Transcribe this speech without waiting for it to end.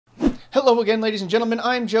Hello again, ladies and gentlemen,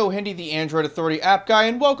 I'm Joe Hendy, the Android Authority app guy,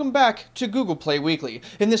 and welcome back to Google Play Weekly.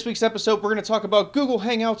 In this week's episode, we're going to talk about Google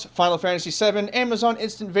Hangouts, Final Fantasy VII, Amazon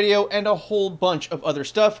Instant Video, and a whole bunch of other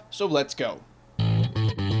stuff, so let's go.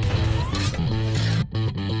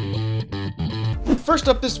 First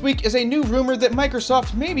up this week is a new rumor that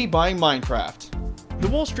Microsoft may be buying Minecraft. The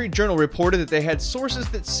Wall Street Journal reported that they had sources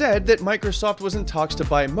that said that Microsoft was in talks to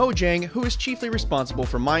buy Mojang, who is chiefly responsible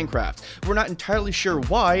for Minecraft. We're not entirely sure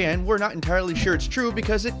why, and we're not entirely sure it's true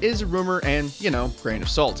because it is a rumor and, you know, grain of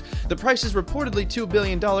salt. The price is reportedly $2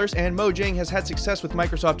 billion, and Mojang has had success with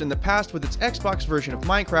Microsoft in the past with its Xbox version of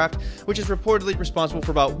Minecraft, which is reportedly responsible for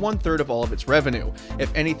about 1/3 of all of its revenue.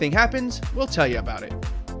 If anything happens, we'll tell you about it.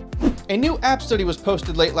 A new app study was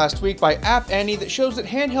posted late last week by App Annie that shows that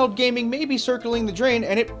handheld gaming may be circling the drain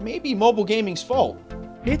and it may be mobile gaming's fault.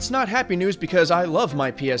 It's not happy news because I love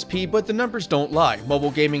my PSP, but the numbers don't lie.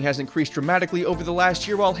 Mobile gaming has increased dramatically over the last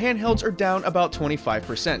year while handhelds are down about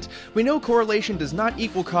 25%. We know correlation does not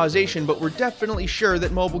equal causation, but we're definitely sure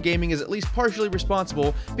that mobile gaming is at least partially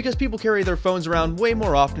responsible because people carry their phones around way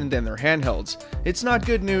more often than their handhelds. It's not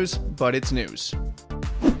good news, but it's news.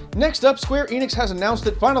 Next up, Square Enix has announced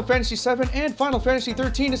that Final Fantasy VII and Final Fantasy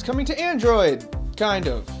XIII is coming to Android. Kind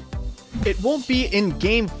of. It won't be in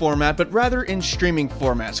game format, but rather in streaming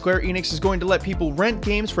format. Square Enix is going to let people rent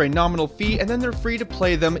games for a nominal fee, and then they're free to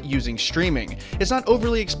play them using streaming. It's not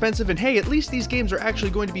overly expensive, and hey, at least these games are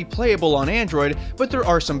actually going to be playable on Android, but there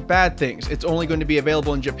are some bad things. It's only going to be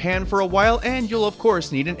available in Japan for a while, and you'll of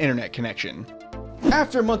course need an internet connection.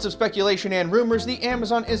 After months of speculation and rumors, the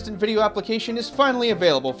Amazon Instant Video application is finally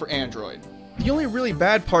available for Android. The only really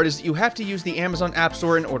bad part is that you have to use the Amazon App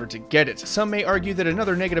Store in order to get it. Some may argue that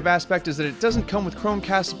another negative aspect is that it doesn't come with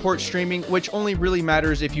Chromecast support streaming, which only really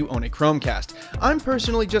matters if you own a Chromecast. I'm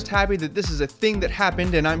personally just happy that this is a thing that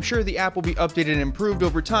happened, and I'm sure the app will be updated and improved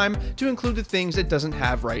over time to include the things it doesn't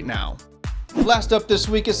have right now. Last up this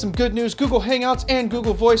week is some good news. Google Hangouts and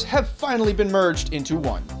Google Voice have finally been merged into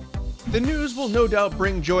one. The news will no doubt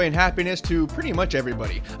bring joy and happiness to pretty much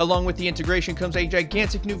everybody. Along with the integration comes a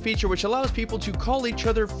gigantic new feature which allows people to call each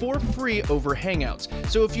other for free over Hangouts.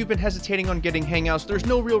 So if you've been hesitating on getting Hangouts, there's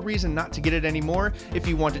no real reason not to get it anymore. If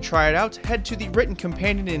you want to try it out, head to the written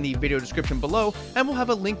companion in the video description below, and we'll have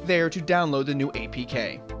a link there to download the new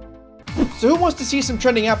APK. So who wants to see some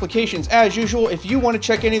trending applications? As usual, if you want to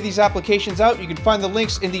check any of these applications out, you can find the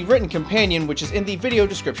links in the written companion, which is in the video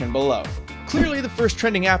description below. Clearly, the first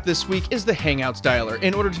trending app this week is the Hangouts dialer.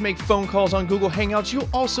 In order to make phone calls on Google Hangouts, you'll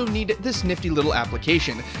also need this nifty little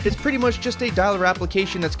application. It's pretty much just a dialer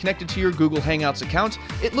application that's connected to your Google Hangouts account.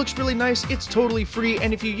 It looks really nice, it's totally free,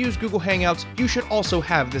 and if you use Google Hangouts, you should also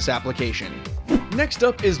have this application. Next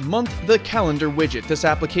up is Month, the calendar widget. This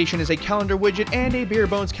application is a calendar widget and a bare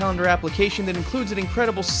bones calendar application that includes an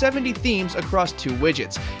incredible 70 themes across 2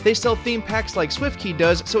 widgets. They sell theme packs like SwiftKey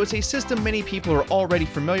does, so it's a system many people are already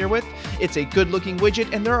familiar with. It's a good looking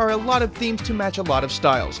widget and there are a lot of themes to match a lot of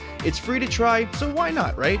styles. It's free to try, so why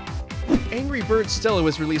not, right? Angry Birds Stella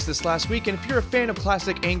was released this last week, and if you're a fan of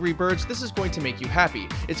classic Angry Birds, this is going to make you happy.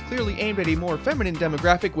 It's clearly aimed at a more feminine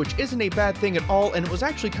demographic, which isn't a bad thing at all, and it was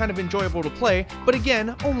actually kind of enjoyable to play, but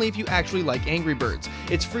again, only if you actually like Angry Birds.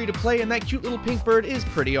 It's free to play, and that cute little pink bird is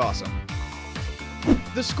pretty awesome.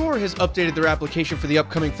 The Score has updated their application for the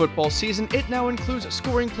upcoming football season. It now includes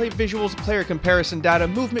scoring play visuals, player comparison data,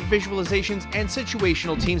 movement visualizations, and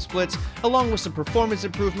situational team splits, along with some performance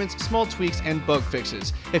improvements, small tweaks, and bug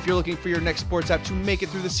fixes. If you're looking for your next sports app to make it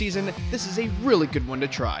through the season, this is a really good one to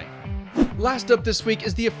try. Last up this week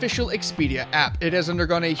is the official Expedia app. It has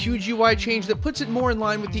undergone a huge UI change that puts it more in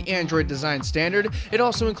line with the Android design standard. It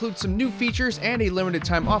also includes some new features and a limited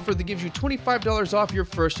time offer that gives you $25 off your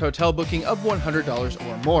first hotel booking of $100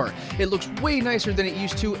 or more. It looks way nicer than it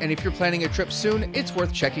used to, and if you're planning a trip soon, it's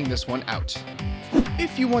worth checking this one out.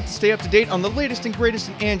 If you want to stay up to date on the latest and greatest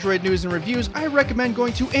in Android news and reviews, I recommend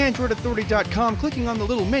going to AndroidAuthority.com, clicking on the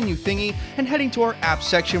little menu thingy, and heading to our apps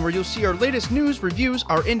section where you'll see our latest news, reviews,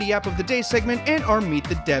 our Indie App of the Day segment, and our Meet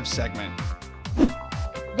the Dev segment.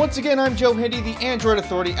 Once again, I'm Joe Hendy, the Android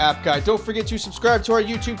Authority app guy. Don't forget to subscribe to our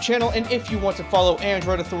YouTube channel, and if you want to follow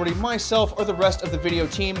Android Authority, myself, or the rest of the video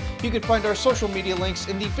team, you can find our social media links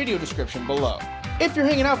in the video description below. If you're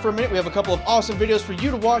hanging out for a minute, we have a couple of awesome videos for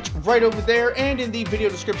you to watch right over there and in the video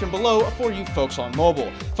description below for you folks on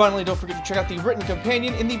mobile. Finally, don't forget to check out the written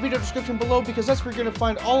companion in the video description below because that's where you're going to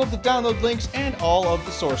find all of the download links and all of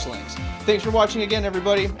the source links. Thanks for watching again,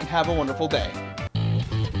 everybody, and have a wonderful day.